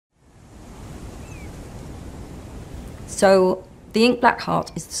So The Ink Black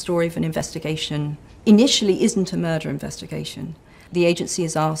Heart is the story of an investigation. Initially isn't a murder investigation. The agency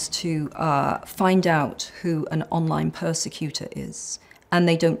is asked to find out who an online persecutor is, and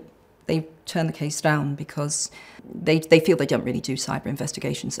they turn the case down because they feel they don't really do cyber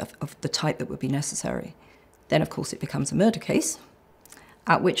investigations of the type that would be necessary. Then, of course, it becomes a murder case,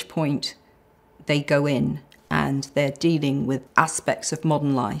 at which point they go in and they're dealing with aspects of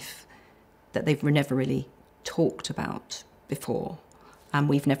modern life that they've never really talked about before, and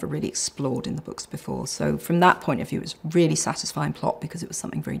we've never really explored in the books before. So from that point of view, it was a really satisfying plot because it was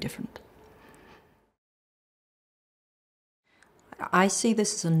something very different. I see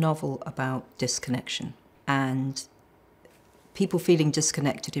this as a novel about disconnection and people feeling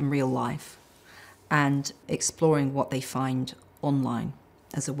disconnected in real life and exploring what they find online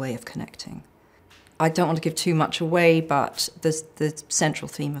as a way of connecting. I don't want to give too much away, but the central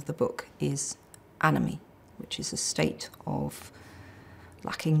theme of the book is anomie, which is a state of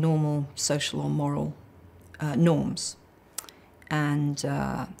lacking normal social or moral norms. And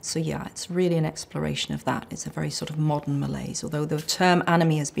so yeah, it's really an exploration of that. It's a very sort of modern malaise, although the term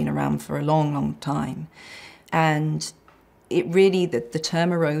anomie has been around for a long, long time. And it really, the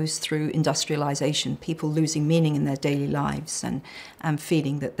term arose through industrialization, people losing meaning in their daily lives and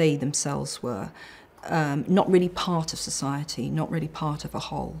feeling that they themselves were not really part of society, not really part of a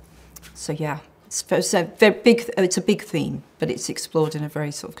whole. So yeah, it's a big theme, but it's explored in a very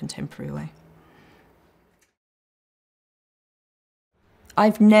sort of contemporary way.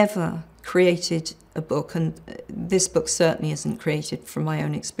 I've never created a book, and this book certainly isn't created from my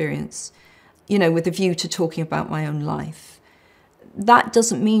own experience, you know, with a view to talking about my own life. That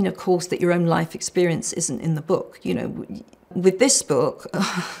doesn't mean, of course, that your own life experience isn't in the book. You know, with this book,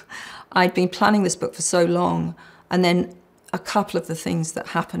 I'd been planning this book for so long, and then a couple of the things that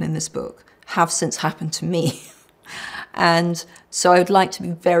happen in this book have since happened to me. And so I would like to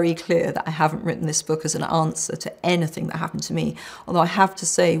be very clear that I haven't written this book as an answer to anything that happened to me. Although I have to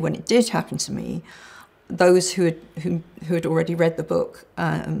say, when it did happen to me, those who had already read the book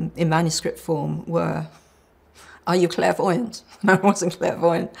in manuscript form were, "Are you clairvoyant?" No, I wasn't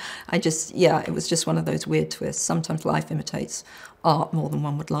clairvoyant. Yeah, it was just one of those weird twists. Sometimes life imitates art more than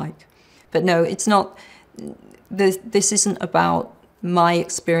one would like. But no, it's not, this isn't about my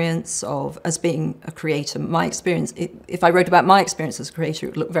experience as being a creator. My experience, if I wrote about my experience as a creator, it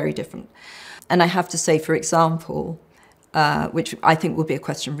would look very different. And I have to say, for example, which I think would be a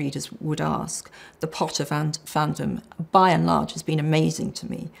question readers would ask, the Potter fandom, by and large, has been amazing to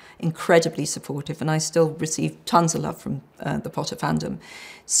me, incredibly supportive, and I still receive tons of love from the Potter fandom.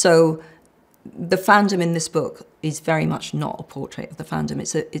 So the fandom in this book is very much not a portrait of the fandom.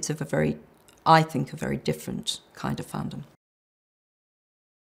 It's of a very, I think, a very different kind of fandom.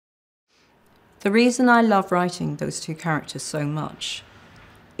 The reason I love writing those two characters so much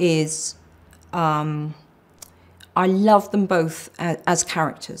is I love them both as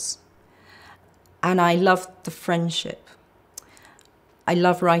characters, and I love the friendship. I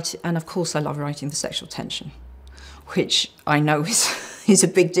love writing, and of course I love writing the sexual tension, which I know is a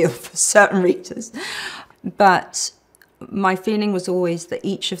big deal for certain readers. But my feeling was always that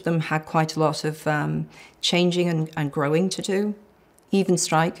each of them had quite a lot of changing and growing to do. Even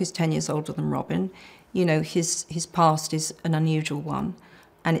Strike, who's 10 years older than Robin, you know, his past is an unusual one,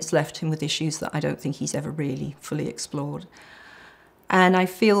 and it's left him with issues that I don't think he's ever really fully explored. And I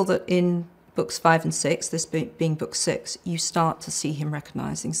feel that in books 5 and 6, this being book 6, you start to see him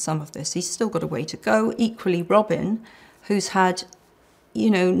recognising some of this. He's still got a way to go. Equally, Robin, who's had, you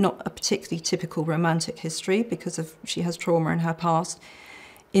know, not a particularly typical romantic history because she has trauma in her past,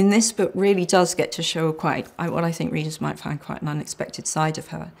 in this book really does get to show what I think readers might find quite an unexpected side of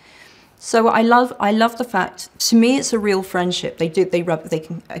her. So I love the fact, to me it's a real friendship. They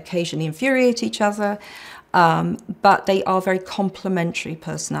can occasionally infuriate each other, but they are very complementary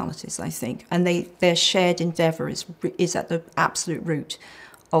personalities, I think, and their shared endeavour is at the absolute root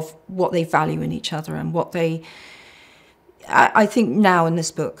of what they value in each other and what I think now in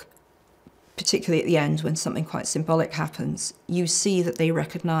this book, particularly at the end when something quite symbolic happens, you see that they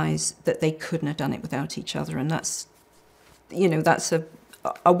recognise that they couldn't have done it without each other, and that's, you know, that's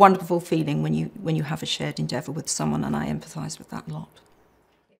a wonderful feeling when you have a shared endeavour with someone, and I empathise with that a lot.